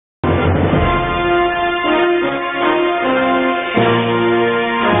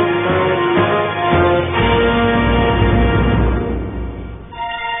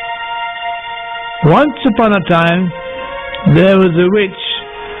Once upon a time, there was a witch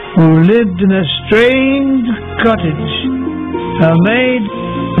who lived in a strange cottage. Her maid,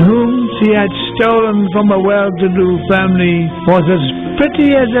 whom she had stolen from a well-to-do family, was as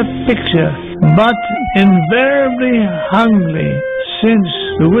pretty as a picture, but invariably hungry, since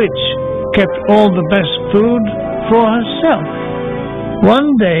the witch kept all the best food for herself.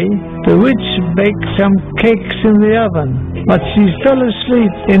 One day, the witch baked some cakes in the oven, but she fell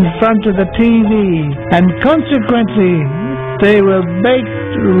asleep in front of the TV, and consequently, they were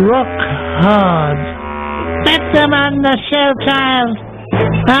baked rock hard. Put them on the shelf, child.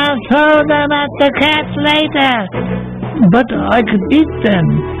 I'll throw them at the cats later. But I could eat them.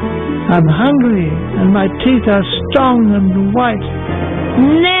 I'm hungry, and my teeth are strong and white.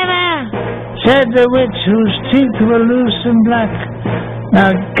 Never, said the witch, whose teeth were loose and black.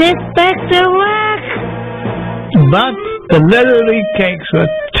 Now get back to work. But the leathery cakes were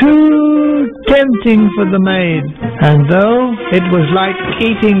too tempting for the maid, and though it was like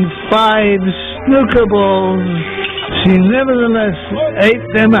eating 5 snooker balls, she nevertheless ate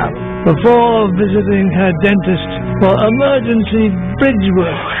them up before visiting her dentist for emergency bridge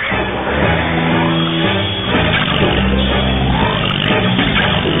work.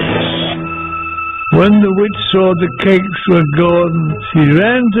 When the witch saw the cakes were gone, she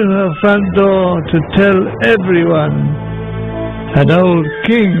ran to her front door to tell everyone. An old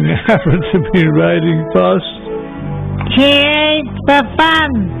king happened to be riding past. She ate for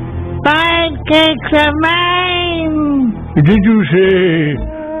fun. 5 cakes are mine. Did you say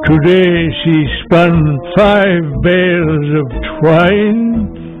today she spun 5 bales of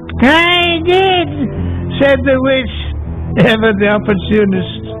twine? I did, said the witch, ever the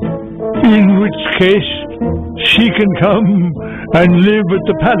opportunist. In which case, she can come and live at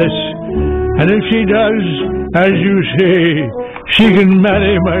the palace. And if she does, as you say, she can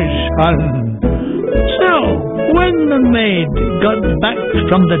marry my son. So, when the maid got back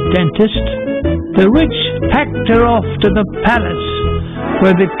from the dentist, the witch packed her off to the palace,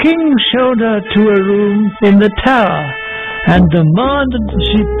 where the king showed her to a room in the tower and demanded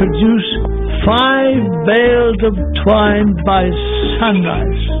she produce 5 bales of twine by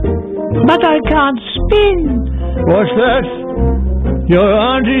sunrise. But I can't spin. What's that? Your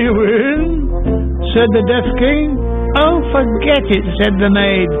auntie win? Said the deaf king. Oh, forget it, said the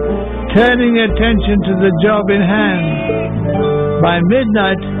maid, turning attention to the job in hand. By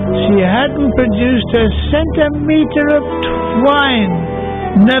midnight, she hadn't produced a centimetre of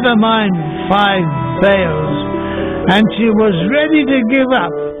twine, never mind 5 bales, and she was ready to give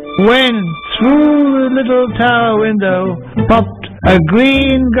up when, through the little tower window, popped a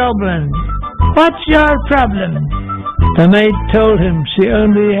green goblin. What's your problem? The maid told him she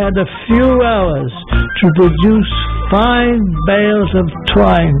only had a few hours to produce 5 bales of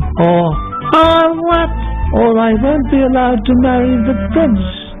twine, or what? Or I won't be allowed to marry the prince.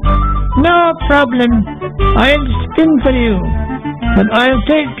 No problem. I'll spin for you, but I'll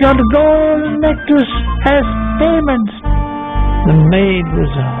take your gold necklace as payment. The maid was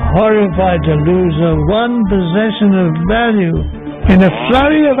horrified to lose her one possession of value. In a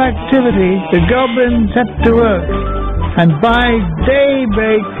flurry of activity, the goblin set to work, and by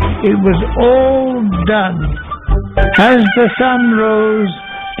daybreak it was all done. As the sun rose,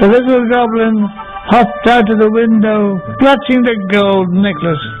 the little goblin hopped out of the window, clutching the gold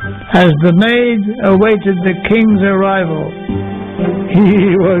necklace, as the maid awaited the king's arrival.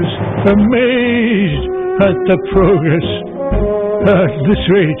 He was amazed at the progress. At this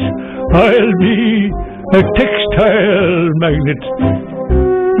rate, I'll be a textile magnate.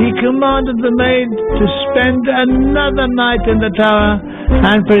 He commanded the maid to spend another night in the tower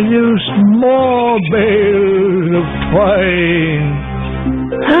and produce more bales of twine.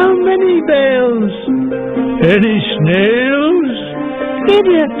 How many bales? Any snails?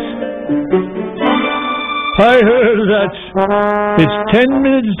 Idiots. I heard that. It's 10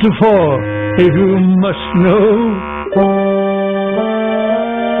 minutes to 4, if you must know.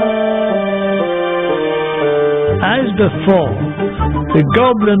 As before, the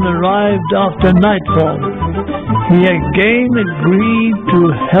goblin arrived after nightfall. He again agreed to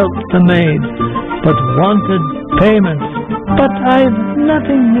help the maid, but wanted payment. But I've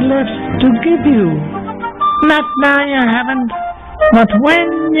nothing left to give you. Not now, you haven't. But when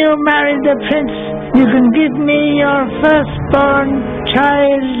you marry the prince, you can give me your firstborn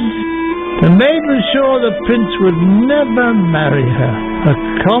child. The maid was sure the prince would never marry her, a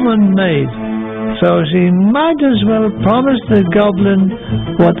common maid. So she might as well promise the goblin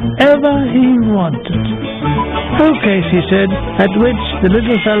whatever he wanted. Okay, she said, at which the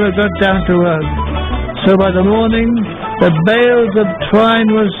little fellow got down to work. So by the morning, the bales of twine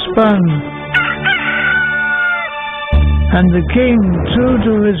were spun. and the king, true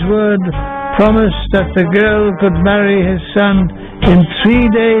to his word, promised that the girl could marry his son in 3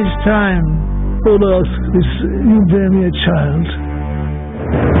 days' time. All I ask is you bear me a child.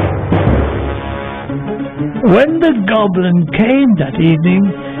 When the goblin came that evening,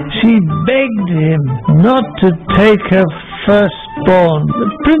 she begged him not to take her firstborn. The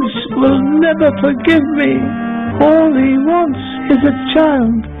prince will never forgive me. All he wants is a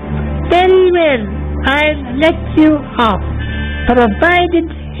child. Very well, I'll let you off, provided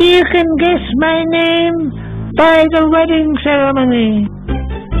you can guess my name by the wedding ceremony.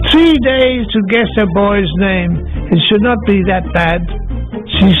 3 days to guess a boy's name. It should not be that bad.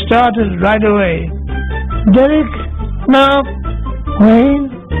 She started right away. Derek? No. Wayne?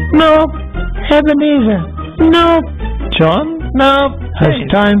 No. Ebenezer? No. John? No. As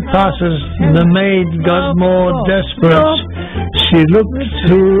time passes, the maid got more desperate. She looked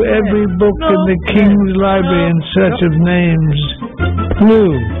through every book in the king's library in search of names.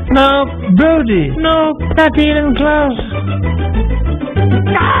 Blue? No. Brody? No. Not even close.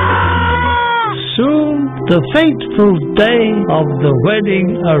 Soon the fateful day of the wedding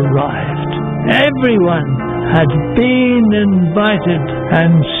arrived. Everyone had been invited,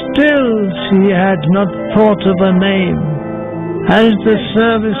 and still she had not thought of a name. As the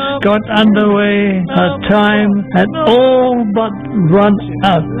service got underway, her time had all but run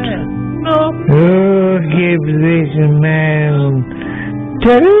out. Who gives this man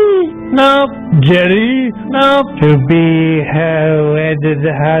Jerry? No. Jerry? No. To be her wedded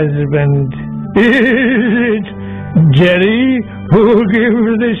husband? Is it Jerry who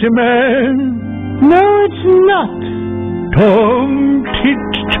gives this man? No, it's not. Tom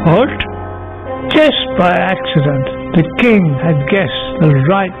TIT. Just by accident, the king had guessed the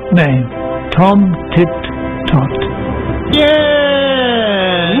right name. Tom TIT.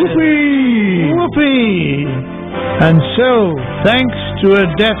 Yeah! Whoopee! Whoopee! And so, thanks to a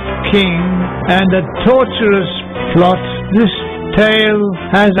deaf king and a torturous plot, this tale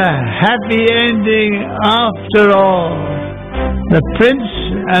has a happy ending after all. The prince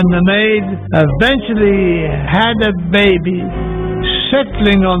and the maid eventually had a baby,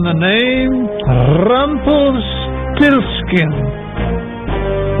 settling on the name Rumpelstiltskin.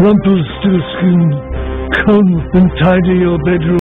 Rumpelstiltskin, come and tidy your bedroom.